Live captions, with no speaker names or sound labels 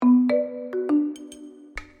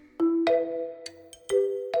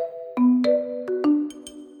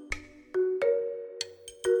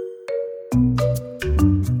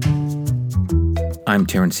I'm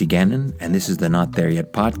Terence C. Gannon, and this is the Not There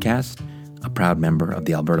Yet podcast, a proud member of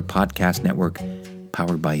the Alberta Podcast Network,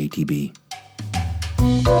 powered by ATB.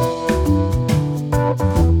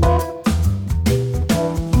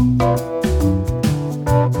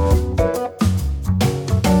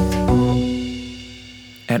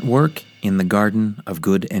 At work in the Garden of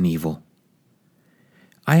Good and Evil.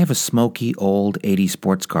 I have a smoky old 80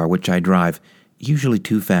 sports car which I drive, usually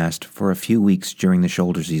too fast, for a few weeks during the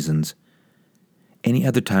shoulder seasons. Any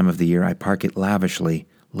other time of the year I park it lavishly,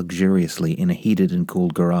 luxuriously in a heated and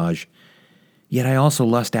cooled garage. Yet I also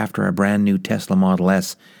lust after a brand new Tesla Model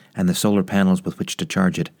S and the solar panels with which to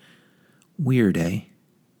charge it. Weird, eh?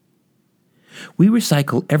 We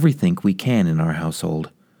recycle everything we can in our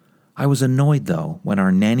household. I was annoyed, though, when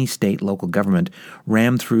our nanny state local government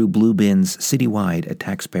rammed through blue bins citywide at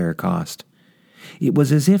taxpayer cost. It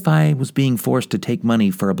was as if I was being forced to take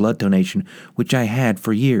money for a blood donation which I had,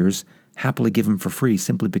 for years, happily given for free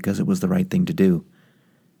simply because it was the right thing to do.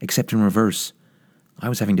 Except in reverse, I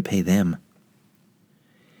was having to pay them.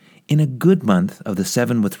 In a good month of the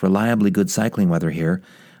 7 with reliably good cycling weather here,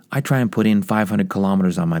 I try and put in 500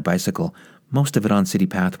 kilometers on my bicycle, most of it on city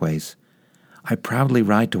pathways. I proudly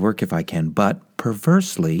ride to work if I can, but,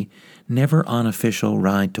 perversely, never on official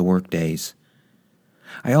ride-to-work days.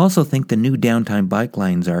 I also think the new downtime bike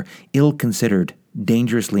lanes are ill-considered,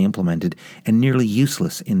 dangerously implemented, and nearly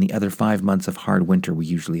useless in the other 5 months of hard winter we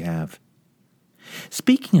usually have.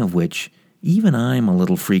 Speaking of which, even I'm a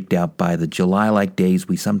little freaked out by the July-like days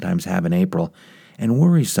we sometimes have in April, and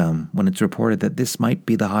worrisome when it's reported that this might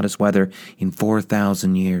be the hottest weather in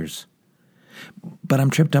 4,000 years. But I'm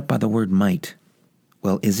tripped up by the word might.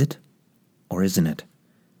 Well, is it? Or isn't it?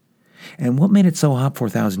 And what made it so hot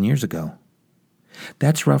 4,000 years ago?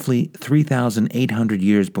 That's roughly 3,800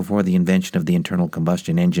 years before the invention of the internal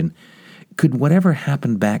combustion engine. Could whatever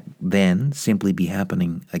happened back then simply be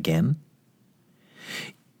happening again?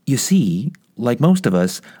 You see, like most of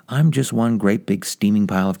us, I'm just one great big steaming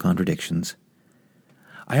pile of contradictions.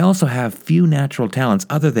 I also have few natural talents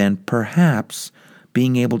other than, perhaps,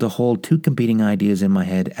 being able to hold two competing ideas in my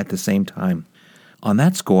head at the same time. On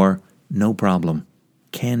that score, no problem.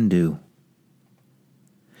 Can do.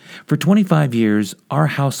 For 25 years, our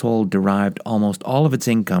household derived almost all of its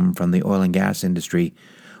income from the oil and gas industry.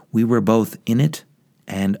 We were both in it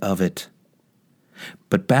and of it.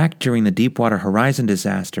 But back during the Deepwater Horizon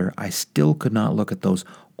disaster, I still could not look at those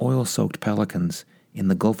oil-soaked pelicans in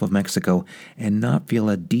the Gulf of Mexico and not feel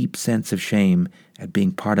a deep sense of shame at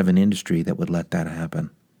being part of an industry that would let that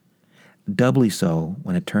happen. Doubly so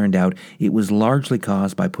when it turned out it was largely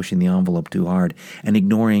caused by pushing the envelope too hard and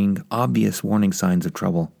ignoring obvious warning signs of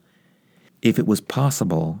trouble. If it was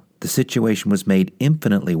possible, the situation was made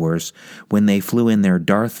infinitely worse when they flew in their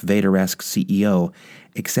Darth Vader-esque CEO,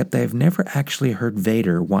 except I've never actually heard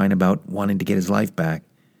Vader whine about wanting to get his life back.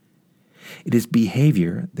 It is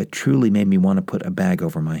behavior that truly made me want to put a bag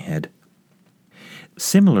over my head.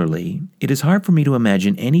 Similarly, it is hard for me to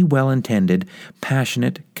imagine any well-intended,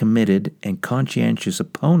 passionate, committed, and conscientious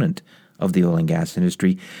opponent of the oil and gas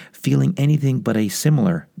industry feeling anything but a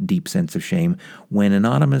similar deep sense of shame when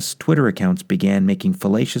anonymous Twitter accounts began making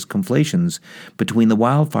fallacious conflations between the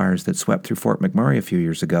wildfires that swept through Fort McMurray a few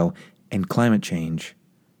years ago and climate change.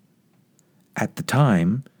 At the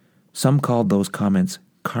time, some called those comments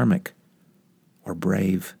karmic or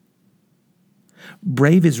brave.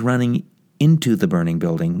 Brave is running into the burning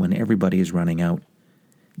building when everybody is running out.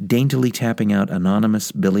 Daintily tapping out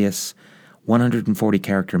anonymous, bilious,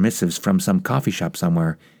 140-character missives from some coffee shop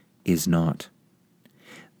somewhere is not.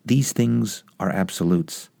 These things are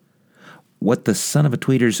absolutes. What the son of a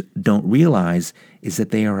tweeters don't realize is that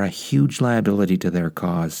they are a huge liability to their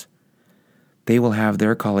cause. They will have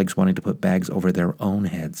their colleagues wanting to put bags over their own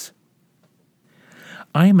heads.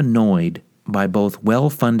 I am annoyed by both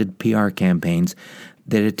well-funded PR campaigns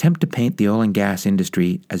that attempt to paint the oil and gas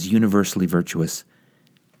industry as universally virtuous,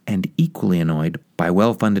 and equally annoyed by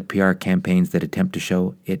well-funded PR campaigns that attempt to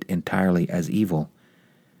show it entirely as evil.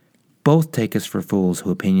 Both take us for fools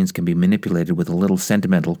whose opinions can be manipulated with a little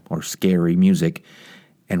sentimental or scary music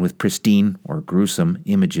and with pristine or gruesome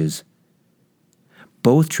images.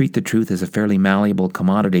 Both treat the truth as a fairly malleable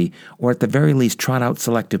commodity, or at the very least trot out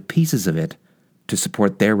selective pieces of it to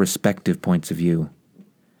support their respective points of view.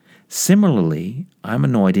 Similarly, I'm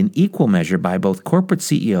annoyed in equal measure by both corporate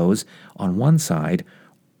CEOs on one side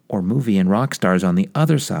or movie and rock stars on the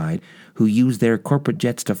other side who use their corporate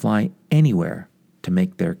jets to fly anywhere to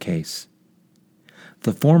make their case.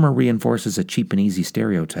 The former reinforces a cheap and easy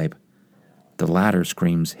stereotype. The latter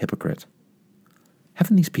screams hypocrite.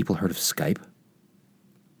 Haven't these people heard of Skype?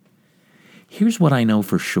 Here's what I know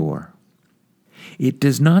for sure. It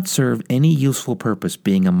does not serve any useful purpose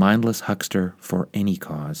being a mindless huckster for any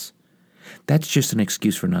cause. That's just an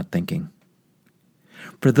excuse for not thinking.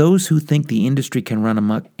 For those who think the industry can run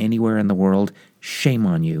amok anywhere in the world, shame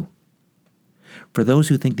on you. For those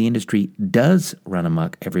who think the industry does run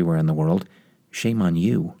amok everywhere in the world, shame on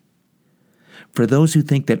you. For those who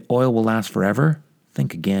think that oil will last forever,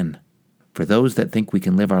 think again. For those that think we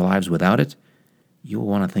can live our lives without it, you will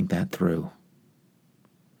want to think that through.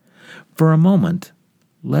 For a moment,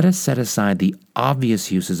 let us set aside the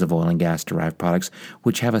obvious uses of oil and gas-derived products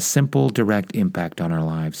which have a simple, direct impact on our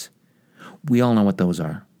lives. We all know what those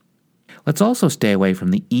are. Let's also stay away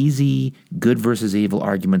from the easy, good versus evil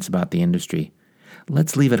arguments about the industry.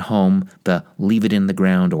 Let's leave at home the leave it in the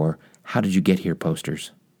ground or how did you get here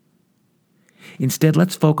posters. Instead,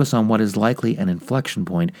 let's focus on what is likely an inflection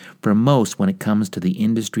point for most when it comes to the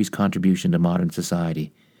industry's contribution to modern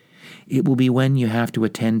society. It will be when you have to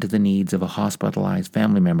attend to the needs of a hospitalized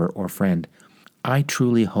family member or friend. I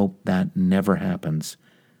truly hope that never happens.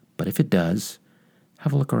 But if it does,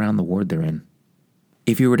 have a look around the ward they're in.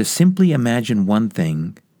 If you were to simply imagine one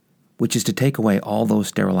thing, which is to take away all those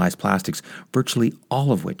sterilized plastics, virtually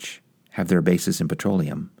all of which have their basis in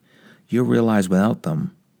petroleum, you'll realize without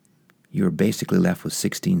them, you're basically left with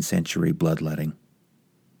 16th century bloodletting.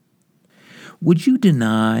 Would you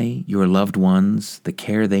deny your loved ones the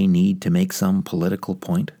care they need to make some political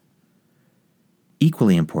point?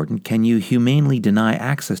 Equally important, can you humanely deny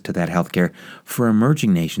access to that health care for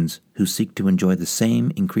emerging nations who seek to enjoy the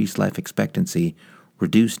same increased life expectancy,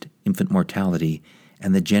 reduced infant mortality,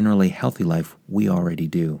 and the generally healthy life we already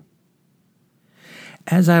do?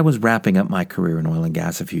 As I was wrapping up my career in oil and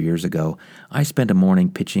gas a few years ago, I spent a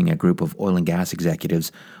morning pitching a group of oil and gas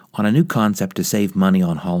executives on a new concept to save money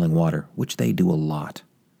on hauling water, which they do a lot.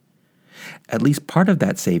 At least part of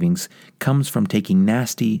that savings comes from taking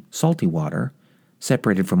nasty, salty water,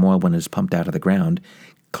 separated from oil when it is pumped out of the ground,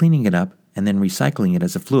 cleaning it up, and then recycling it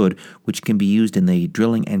as a fluid which can be used in the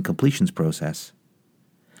drilling and completions process.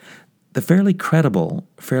 The fairly credible,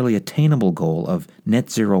 fairly attainable goal of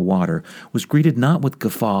net zero water was greeted not with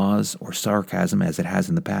guffaws or sarcasm as it has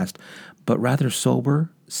in the past, but rather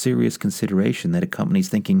sober, serious consideration that accompanies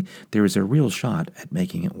thinking there is a real shot at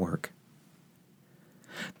making it work.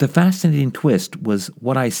 The fascinating twist was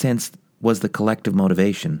what I sensed was the collective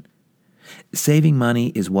motivation. Saving money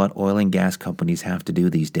is what oil and gas companies have to do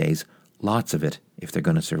these days, lots of it, if they're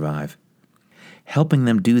going to survive. Helping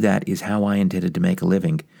them do that is how I intended to make a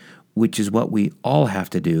living, which is what we all have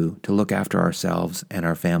to do to look after ourselves and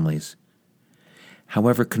our families.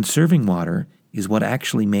 However, conserving water is what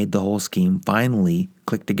actually made the whole scheme finally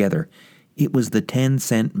click together. It was the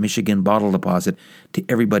 10-cent Michigan bottle deposit to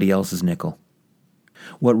everybody else's nickel.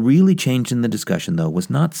 What really changed in the discussion, though, was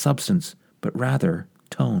not substance, but rather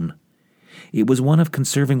tone. It was one of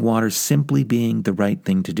conserving water simply being the right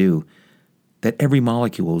thing to do, that every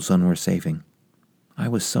molecule was one worth saving. I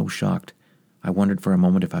was so shocked. I wondered for a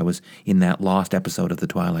moment if I was in that lost episode of The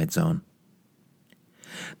Twilight Zone.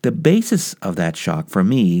 The basis of that shock for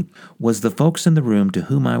me was the folks in the room to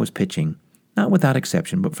whom I was pitching, not without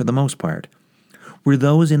exception, but for the most part, were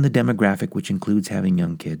those in the demographic which includes having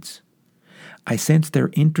young kids. I sensed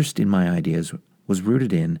their interest in my ideas was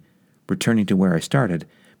rooted in, returning to where I started,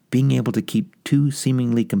 being able to keep two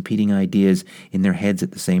seemingly competing ideas in their heads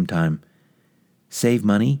at the same time. Save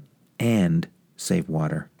money and save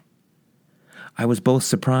water. I was both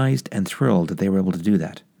surprised and thrilled that they were able to do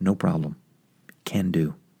that. No problem. Can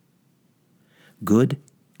do. Good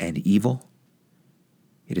and evil.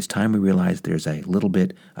 It is time we realize there's a little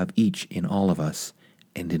bit of each in all of us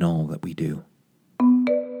and in all that we do.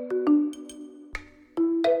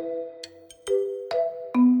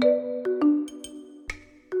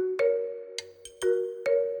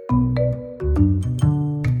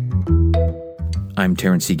 I'm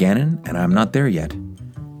Terrence C. Gannon, and I'm not there yet.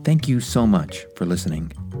 Thank you so much for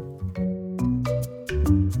listening.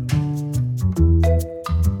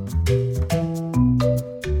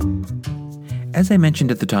 As I mentioned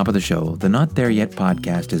at the top of the show, the Not There Yet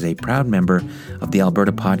podcast is a proud member of the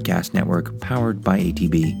Alberta Podcast Network powered by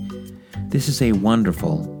ATB. This is a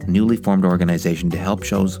wonderful, newly formed organization to help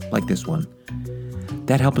shows like this one.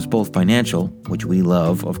 That help is both financial, which we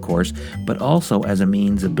love, of course, but also as a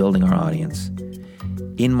means of building our audience.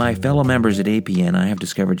 In my fellow members at APN, I have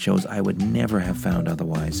discovered shows I would never have found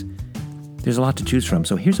otherwise. There's a lot to choose from,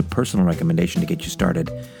 so here's a personal recommendation to get you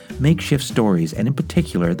started. Makeshift Stories, and in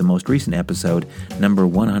particular, the most recent episode, number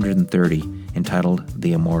 130, entitled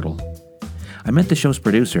The Immortal. I met the show's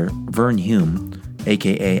producer, Vern Hume,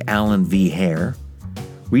 a.k.a. Alan V. Hare,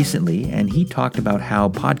 recently, and he talked about how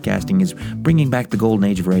podcasting is bringing back the golden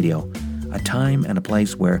age of radio. a time and a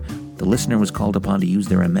place where the listener was called upon to use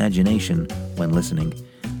their imagination when listening.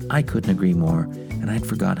 I couldn't agree more, and I'd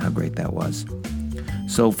forgot how great that was.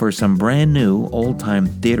 So for some brand new, old-time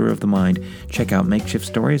theater of the mind, check out Makeshift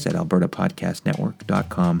Stories at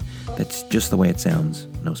albertapodcastnetwork.com. That's just the way it sounds,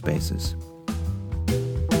 no spaces.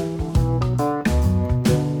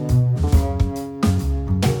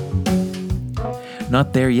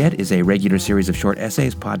 Not There Yet is a regular series of short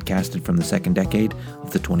essays podcasted from the second decade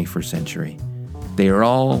of the 21st century. They are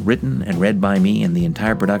all written and read by me, and the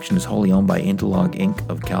entire production is wholly owned by Interlog Inc.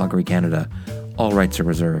 of Calgary, Canada. All rights are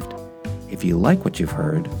reserved. If you like what you've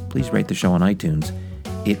heard, please rate the show on iTunes.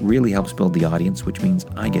 It really helps build the audience, which means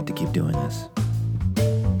I get to keep doing this.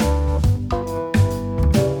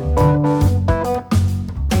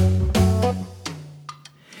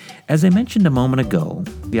 As I mentioned a moment ago,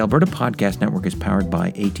 the Alberta Podcast Network is powered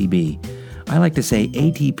by ATB. I like to say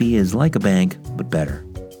ATB is like a bank, but better.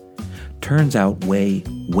 Turns out way,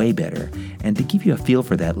 way better. And to give you a feel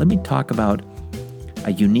for that, let me talk about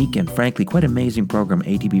a unique and frankly quite amazing program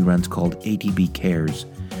ATB runs called ATB Cares.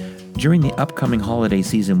 During the upcoming holiday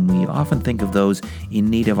season, we often think of those in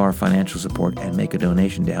need of our financial support and make a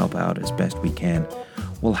donation to help out as best we can.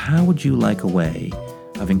 Well, how would you like a way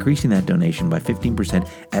of increasing that donation by 15%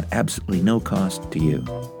 at absolutely no cost to you?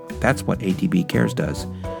 That's what ATB Cares does.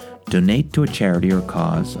 Donate to a charity or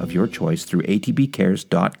cause of your choice through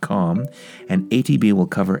atbcares.com, and ATB will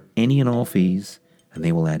cover any and all fees, and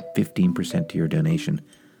they will add 15% to your donation.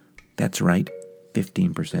 That's right,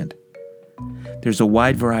 15%. There's a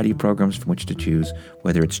wide variety of programs from which to choose,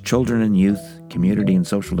 whether it's children and youth, community and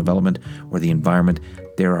social development, or the environment.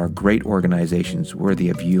 There are great organizations worthy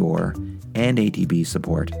of your and ATB's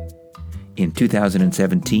support. In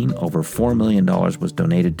 2017, over $4 million was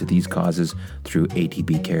donated to these causes through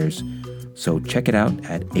ATB Cares. So check it out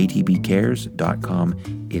at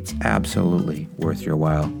atbcares.com. It's absolutely worth your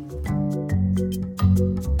while.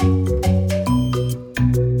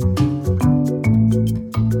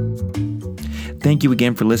 Thank you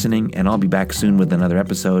again for listening, and I'll be back soon with another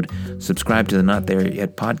episode. Subscribe to the Not There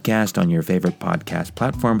Yet podcast on your favorite podcast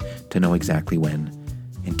platform to know exactly when.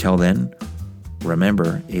 Until then,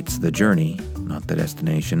 remember, it's the journey, not the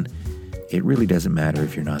destination. It really doesn't matter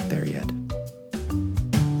if you're not there yet.